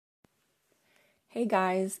Hey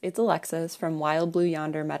guys, it's Alexis from Wild Blue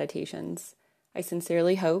Yonder Meditations. I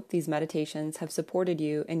sincerely hope these meditations have supported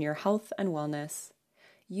you in your health and wellness.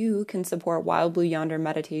 You can support Wild Blue Yonder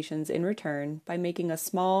Meditations in return by making a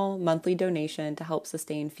small monthly donation to help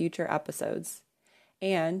sustain future episodes.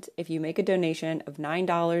 And if you make a donation of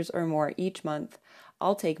 $9 or more each month,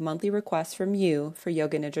 I'll take monthly requests from you for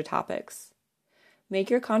Yoga Nidra topics. Make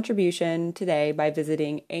your contribution today by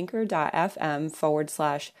visiting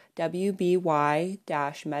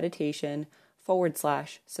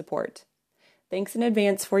anchor.fm/WBY-meditation/support. Thanks in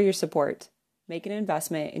advance for your support. Make an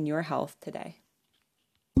investment in your health today.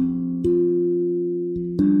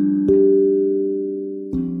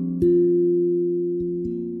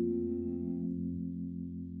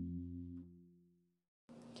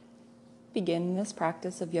 Begin this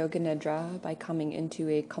practice of Yoga Nidra by coming into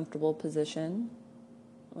a comfortable position,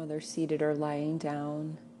 whether seated or lying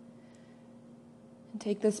down. And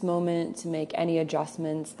take this moment to make any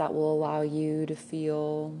adjustments that will allow you to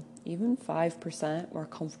feel even 5% more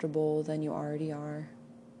comfortable than you already are.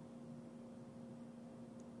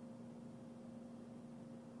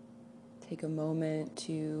 Take a moment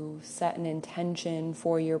to set an intention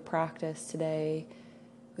for your practice today,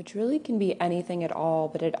 which really can be anything at all,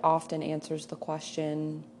 but it often answers the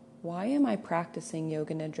question, why am I practicing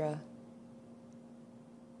Yoga Nidra?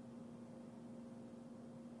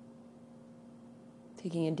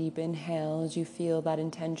 Taking a deep inhale as you feel that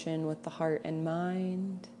intention with the heart and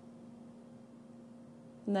mind.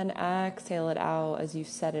 And then exhale it out as you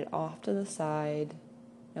set it off to the side,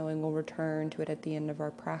 knowing we'll return to it at the end of our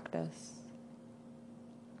practice.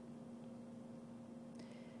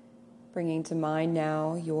 Bringing to mind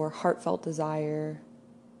now your heartfelt desire,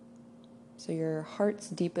 so your heart's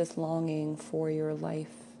deepest longing for your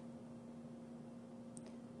life.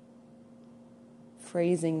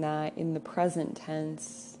 Phrasing that in the present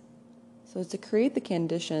tense so as to create the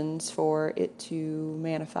conditions for it to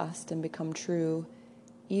manifest and become true,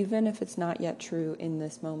 even if it's not yet true in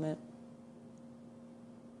this moment.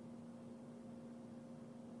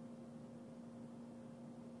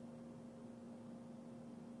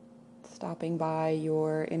 Stopping by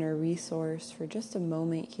your inner resource for just a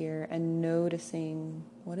moment here and noticing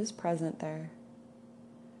what is present there.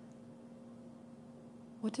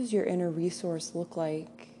 What does your inner resource look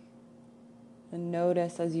like? And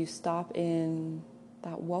notice as you stop in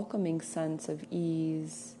that welcoming sense of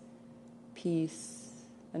ease, peace,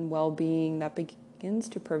 and well-being that begins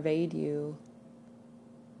to pervade you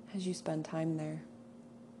as you spend time there.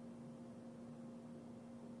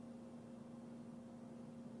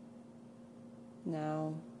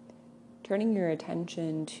 Now, turning your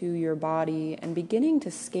attention to your body and beginning to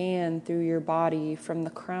scan through your body from the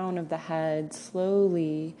crown of the head,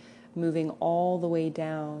 slowly moving all the way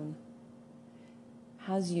down.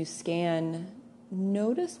 As you scan,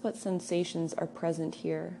 notice what sensations are present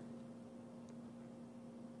here.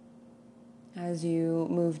 As you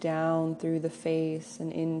move down through the face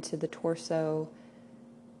and into the torso,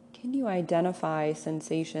 can you identify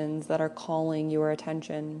sensations that are calling your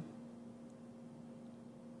attention?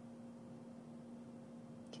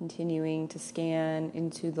 Continuing to scan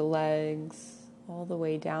into the legs, all the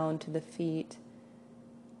way down to the feet.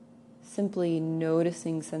 Simply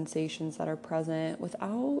noticing sensations that are present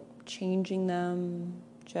without changing them,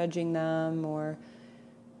 judging them, or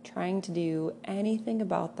trying to do anything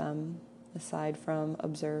about them aside from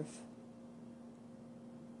observe.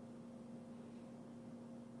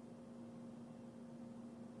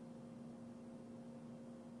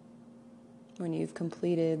 When you've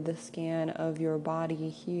completed the scan of your body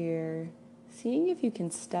here, seeing if you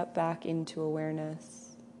can step back into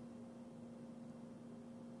awareness.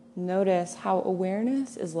 Notice how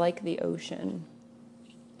awareness is like the ocean.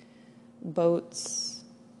 Boats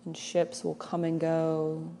and ships will come and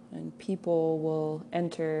go, and people will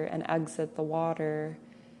enter and exit the water,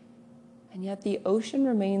 and yet the ocean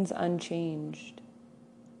remains unchanged.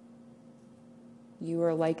 You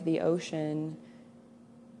are like the ocean.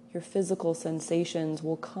 Your physical sensations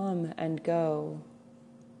will come and go,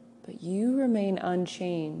 but you remain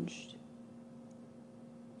unchanged.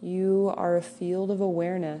 You are a field of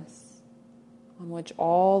awareness on which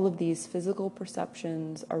all of these physical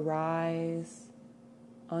perceptions arise,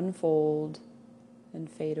 unfold, and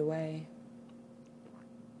fade away.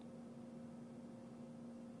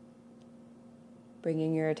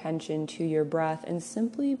 Bringing your attention to your breath and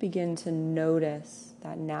simply begin to notice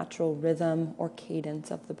that natural rhythm or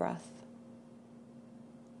cadence of the breath.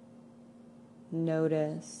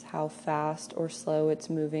 Notice how fast or slow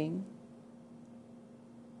it's moving,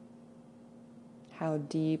 how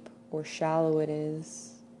deep or shallow it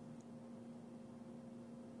is.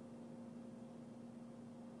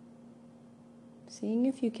 seeing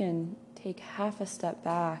if you can take half a step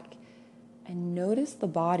back and notice the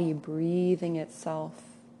body breathing itself.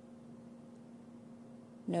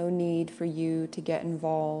 No need for you to get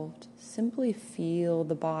involved. Simply feel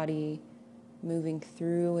the body moving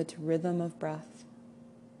through its rhythm of breath.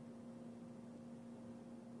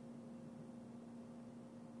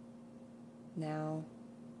 Now,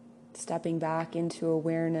 stepping back into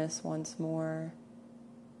awareness once more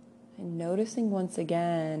and noticing once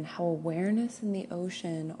again how awareness and the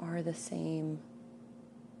ocean are the same.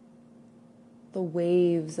 The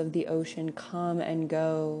waves of the ocean come and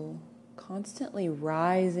go, constantly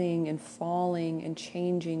rising and falling and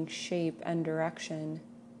changing shape and direction.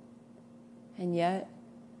 And yet,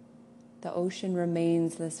 the ocean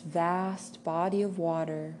remains this vast body of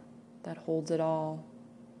water that holds it all.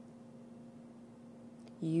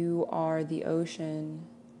 You are the ocean.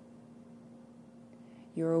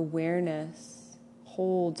 Your awareness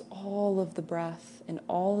holds all of the breath in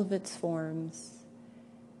all of its forms,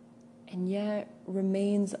 and yet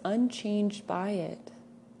remains unchanged by it,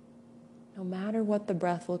 no matter what the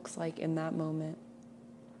breath looks like in that moment.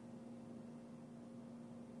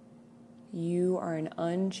 You are an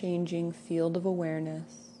unchanging field of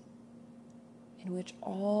awareness in which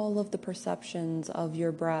all of the perceptions of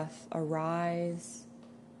your breath arise,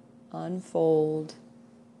 unfold,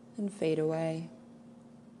 and fade away.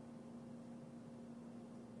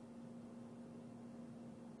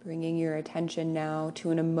 Bringing your attention now to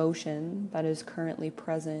an emotion that is currently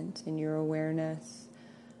present in your awareness,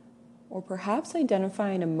 or perhaps identify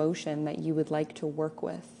an emotion that you would like to work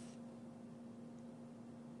with.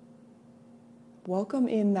 Welcome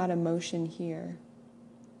in that emotion here,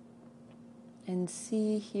 and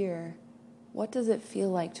see here, what does it feel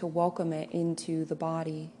like to welcome it into the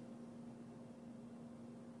body?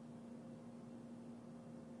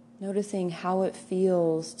 Noticing how it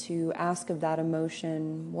feels to ask of that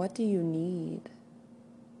emotion, what do you need?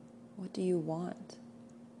 What do you want?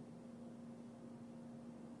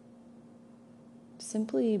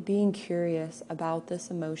 Simply being curious about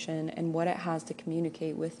this emotion and what it has to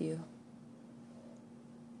communicate with you.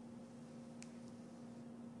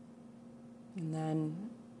 And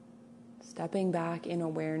then stepping back in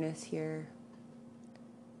awareness here,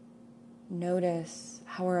 notice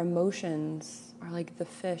how our emotions are like the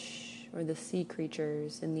fish or the sea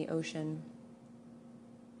creatures in the ocean.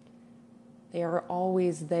 They are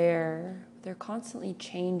always there. They're constantly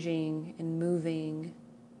changing and moving,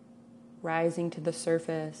 rising to the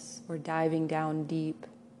surface or diving down deep.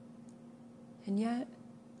 And yet,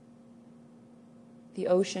 the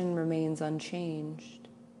ocean remains unchanged.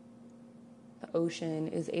 The ocean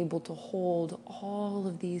is able to hold all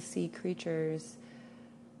of these sea creatures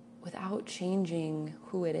without changing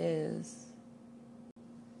who it is.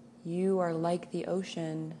 You are like the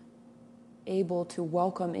ocean, able to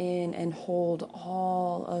welcome in and hold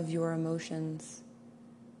all of your emotions,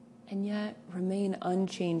 and yet remain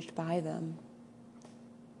unchanged by them.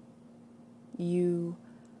 You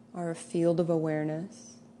are a field of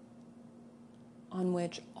awareness on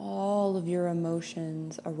which all of your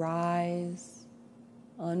emotions arise,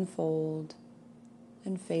 unfold,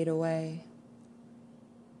 and fade away.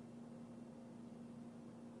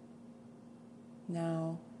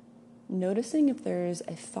 Now, noticing if there's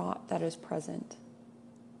a thought that is present.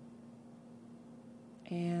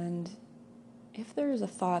 And if there is a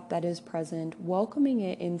thought that is present, welcoming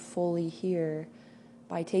it in fully here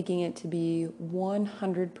by taking it to be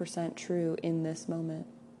 100% true in this moment.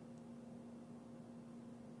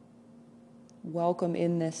 Welcome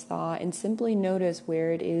in this thought and simply notice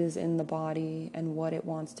where it is in the body and what it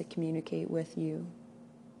wants to communicate with you.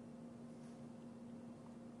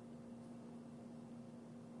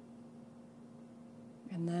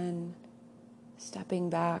 And then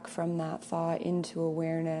stepping back from that thought into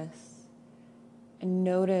awareness, and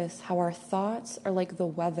notice how our thoughts are like the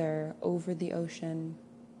weather over the ocean.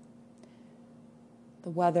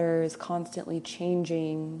 The weather is constantly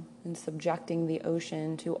changing and subjecting the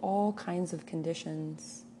ocean to all kinds of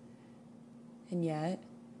conditions. And yet,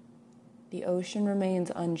 the ocean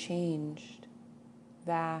remains unchanged,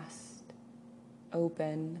 vast,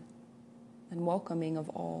 open, and welcoming of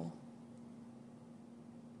all.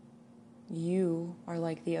 You are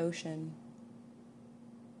like the ocean.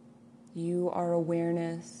 You are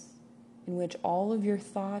awareness in which all of your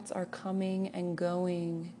thoughts are coming and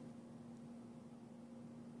going.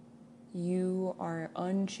 You are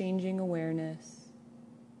unchanging awareness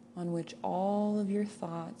on which all of your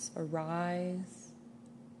thoughts arise,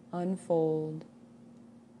 unfold,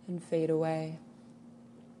 and fade away.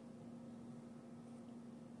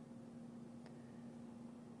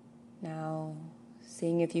 Now,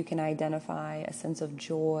 Seeing if you can identify a sense of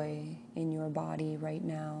joy in your body right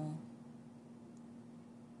now.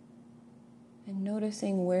 And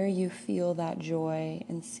noticing where you feel that joy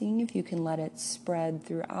and seeing if you can let it spread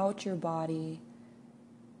throughout your body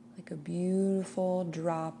like a beautiful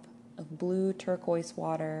drop of blue turquoise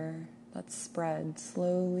water that spreads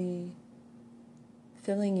slowly,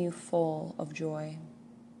 filling you full of joy.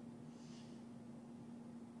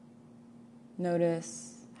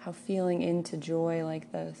 Notice how feeling into joy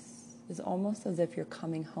like this is almost as if you're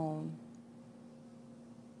coming home.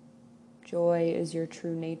 Joy is your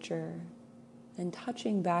true nature, and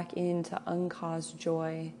touching back into uncaused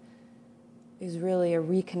joy is really a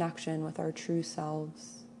reconnection with our true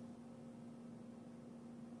selves.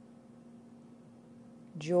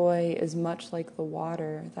 Joy is much like the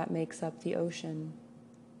water that makes up the ocean.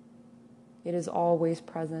 It is always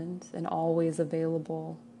present and always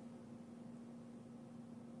available.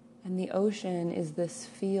 And the ocean is this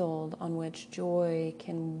field on which joy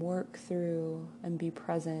can work through and be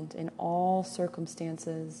present in all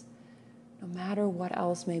circumstances, no matter what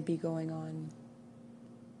else may be going on.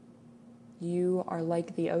 You are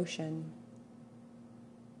like the ocean.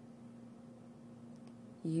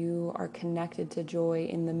 You are connected to joy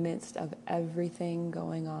in the midst of everything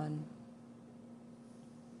going on.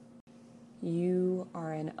 You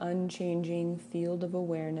are an unchanging field of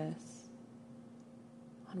awareness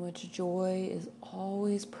on which joy is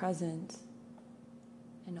always present,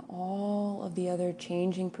 and all of the other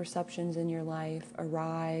changing perceptions in your life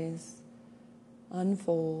arise,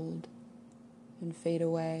 unfold, and fade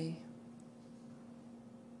away.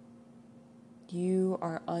 You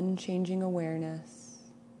are unchanging awareness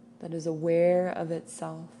that is aware of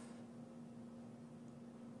itself.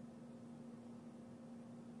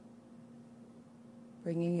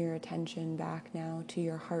 Bringing your attention back now to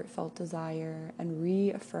your heartfelt desire and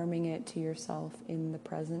reaffirming it to yourself in the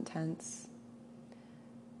present tense,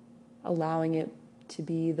 allowing it to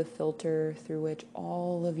be the filter through which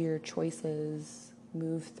all of your choices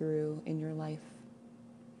move through in your life.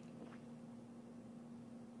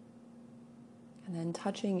 And then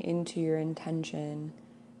touching into your intention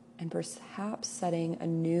and perhaps setting a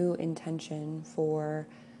new intention for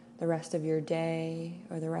the rest of your day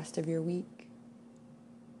or the rest of your week.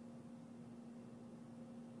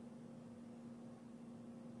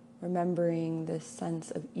 Remembering this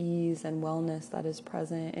sense of ease and wellness that is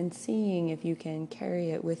present and seeing if you can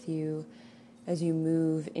carry it with you as you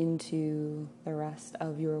move into the rest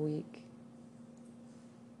of your week.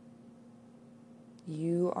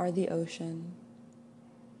 You are the ocean,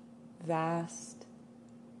 vast,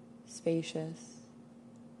 spacious,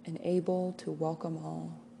 and able to welcome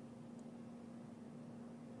all.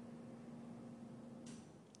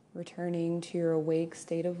 Returning to your awake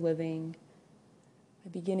state of living by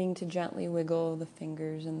beginning to gently wiggle the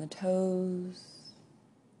fingers and the toes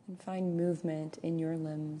and find movement in your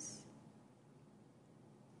limbs.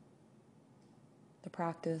 The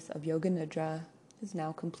practice of Yoga Nidra is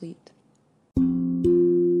now complete.